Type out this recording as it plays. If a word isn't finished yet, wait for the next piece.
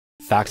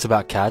Facts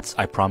about cats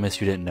I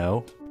promise you didn't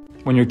know.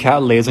 When your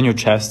cat lays on your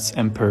chest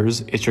and purrs,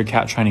 it's your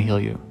cat trying to heal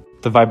you.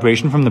 The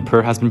vibration from the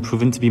purr has been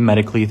proven to be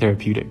medically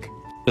therapeutic.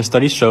 The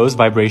study shows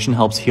vibration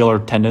helps heal our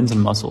tendons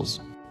and muscles.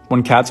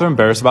 When cats are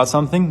embarrassed about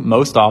something,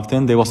 most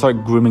often they will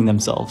start grooming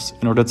themselves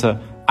in order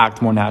to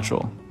act more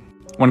natural.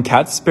 When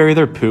cats bury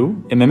their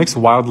poo, it mimics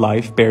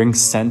wildlife bearing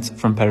scent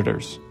from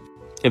predators.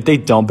 If they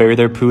don't bury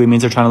their poo, it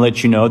means they're trying to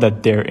let you know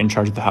that they're in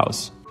charge of the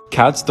house.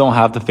 Cats don't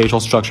have the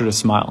facial structure to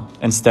smile.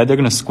 Instead, they're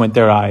going to squint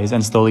their eyes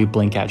and slowly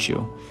blink at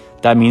you.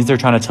 That means they're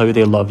trying to tell you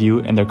they love you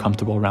and they're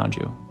comfortable around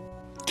you.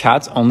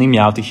 Cats only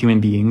meow to human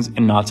beings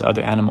and not to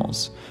other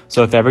animals.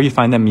 So if ever you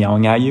find them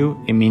meowing at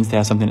you, it means they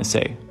have something to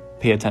say.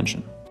 Pay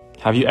attention.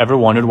 Have you ever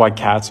wondered why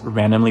cats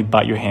randomly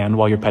bite your hand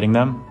while you're petting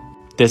them?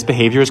 This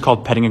behavior is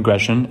called petting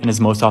aggression and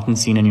is most often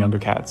seen in younger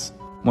cats.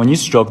 When you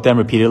stroke them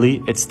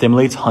repeatedly, it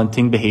stimulates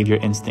hunting behavior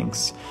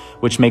instincts,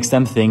 which makes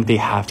them think they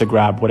have to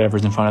grab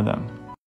whatever's in front of them.